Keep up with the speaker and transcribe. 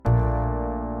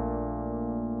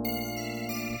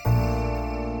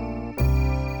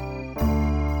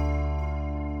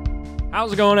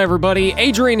How's it going, everybody?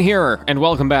 Adrian here, and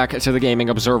welcome back to the Gaming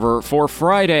Observer for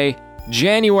Friday,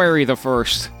 January the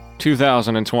 1st,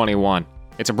 2021.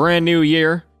 It's a brand new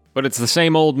year, but it's the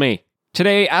same old me.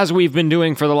 Today, as we've been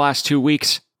doing for the last 2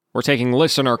 weeks, we're taking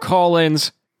listener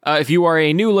call-ins. If you are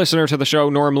a new listener to the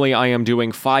show, normally I am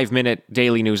doing 5-minute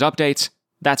daily news updates.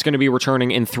 That's going to be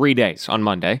returning in 3 days on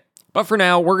Monday. But for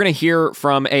now, we're going to hear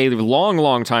from a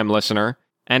long time listener,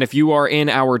 and if you are in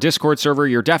our Discord server,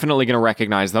 you're definitely going to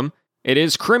recognize them. It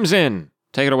is Crimson.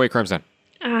 Take it away, Crimson.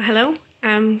 Hello,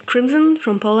 I'm Crimson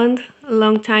from Poland, a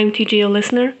long-time TGO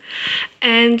listener,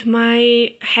 and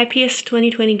my happiest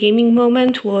 2020 gaming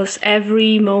moment was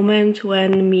every moment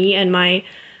when me and my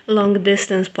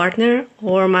long-distance partner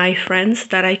or my friends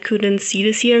that I couldn't see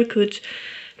this year could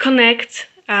connect,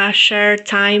 share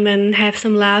time, and have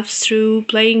some laughs through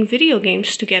playing video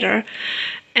games together.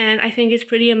 And I think it's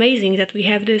pretty amazing that we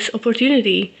have this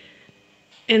opportunity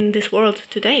in this world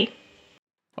today.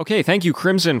 Okay, thank you,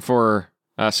 Crimson, for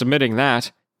submitting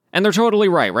that. And they're totally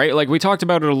right? Like, we talked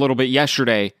about it a little bit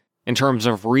yesterday in terms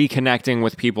of reconnecting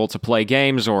with people to play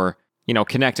games or,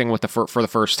 connecting with for the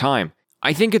first time.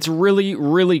 I think it's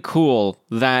really cool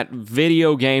that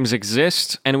video games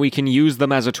exist and we can use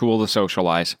them as a tool to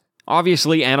socialize.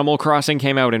 Obviously, Animal Crossing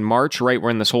came out in March, right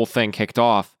when this whole thing kicked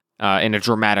off, in a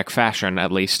dramatic fashion,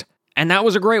 at least. And that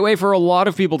was a great way for a lot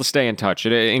of people to stay in touch,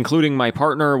 including my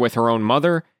partner with her own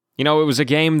mother. It was a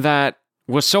game that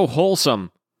was so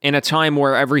wholesome in a time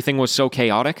where everything was so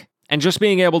chaotic, and just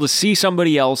being able to see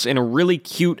somebody else in a really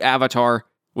cute avatar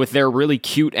with their really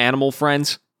cute animal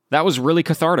friends, that was really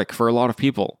cathartic for a lot of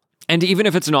people. And even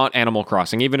if it's not Animal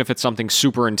Crossing, even if it's something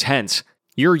super intense,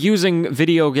 you're using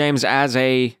video games as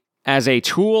a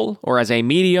tool or as a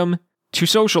medium to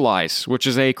socialize, which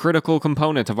is a critical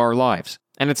component of our lives.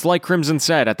 And it's like Crimson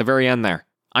said at the very end there.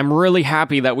 I'm really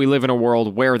happy that we live in a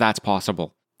world where that's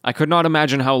possible. I could not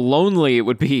imagine how lonely it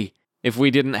would be if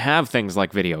we didn't have things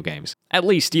like video games. At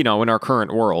least, in our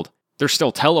current world. There's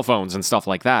still telephones and stuff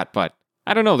like that, but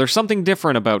I don't know, there's something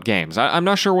different about games. I'm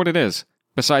not sure what it is,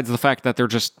 besides the fact that they're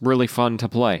just really fun to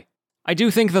play. I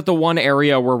do think that the one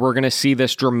area where we're going to see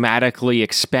this dramatically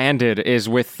expanded is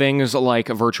with things like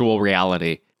virtual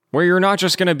reality, where you're not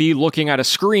just going to be looking at a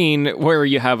screen where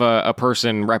you have a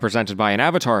person represented by an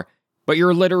avatar, but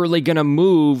you're literally going to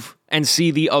move and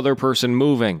see the other person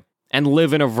moving, and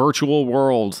live in a virtual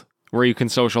world where you can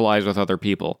socialize with other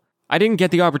people. I didn't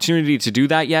get the opportunity to do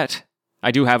that yet.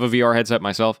 I do have a VR headset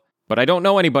myself, but I don't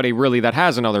know anybody really that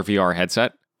has another VR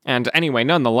headset. And anyway,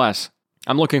 nonetheless,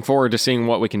 I'm looking forward to seeing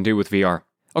what we can do with VR.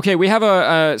 Okay, we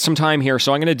have some time here,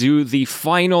 so I'm going to do the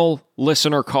final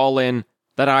listener call-in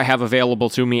that I have available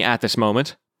to me at this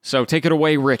moment. So take it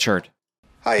away, Richard.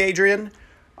 Hi, Adrian.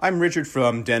 I'm Richard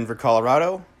from Denver,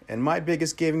 Colorado, and my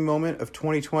biggest gaming moment of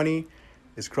 2020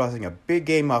 is crossing a big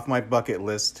game off my bucket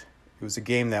list. It was a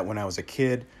game that when I was a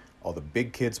kid, all the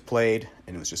big kids played,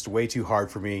 and it was just way too hard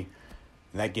for me.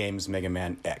 And that game is Mega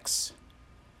Man X.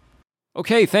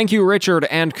 Okay, thank you, Richard,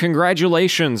 and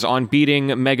congratulations on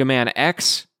beating Mega Man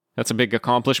X. That's a big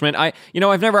accomplishment. I've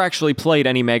never actually played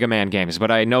any Mega Man games, but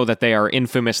I know that they are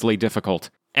infamously difficult.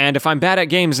 And if I'm bad at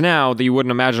games now, you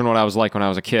wouldn't imagine what I was like when I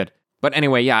was a kid. But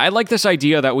anyway, yeah, I like this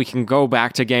idea that we can go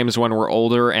back to games when we're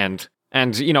older and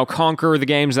conquer the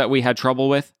games that we had trouble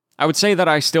with. I would say that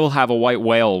I still have a white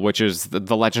whale, which is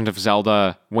the Legend of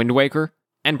Zelda Wind Waker,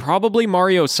 and probably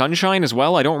Mario Sunshine as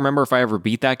well. I don't remember if I ever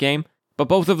beat that game, but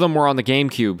both of them were on the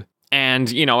GameCube.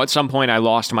 And, at some point I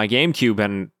lost my GameCube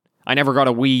and I never got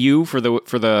a Wii U for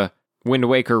the Wind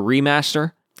Waker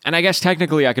remaster. And I guess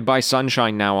technically I could buy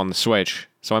Sunshine now on the Switch,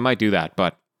 so I might do that,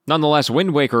 but nonetheless,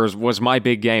 Wind Waker was my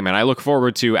big game, and I look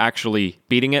forward to actually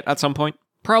beating it at some point.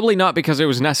 Probably not because it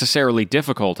was necessarily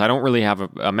difficult. I don't really have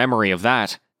a memory of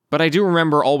that. But I do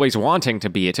remember always wanting to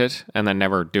beat it, and then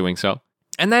never doing so.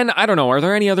 And then, I don't know, are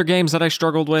there any other games that I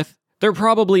struggled with? There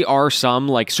probably are some,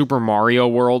 like Super Mario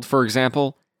World, for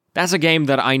example. That's a game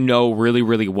that I know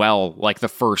really well, like the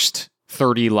first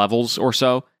 30 levels or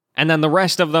so. And then the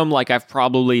rest of them, like I've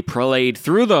probably played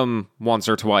through them once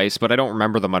or twice, but I don't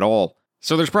remember them at all.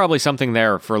 So there's probably something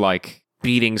there for, like,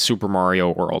 beating Super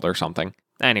Mario World or something.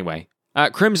 Anyway,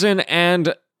 Crimson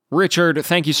and Richard,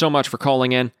 thank you so much for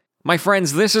calling in. My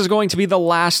friends, this is going to be the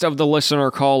last of the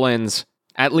listener call-ins,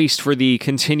 at least for the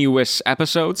continuous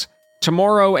episodes.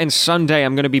 Tomorrow and Sunday,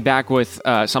 I'm going to be back with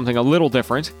something a little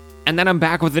different, and then I'm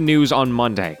back with the news on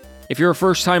Monday. If you're a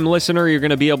first-time listener, you're going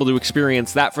to be able to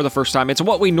experience that for the first time. It's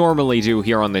what we normally do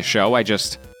here on this show. I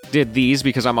just did these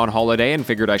because I'm on holiday and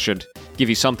figured I should give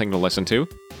you something to listen to.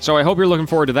 So I hope you're looking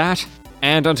forward to that,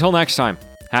 and until next time,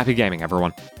 happy gaming,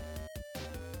 everyone.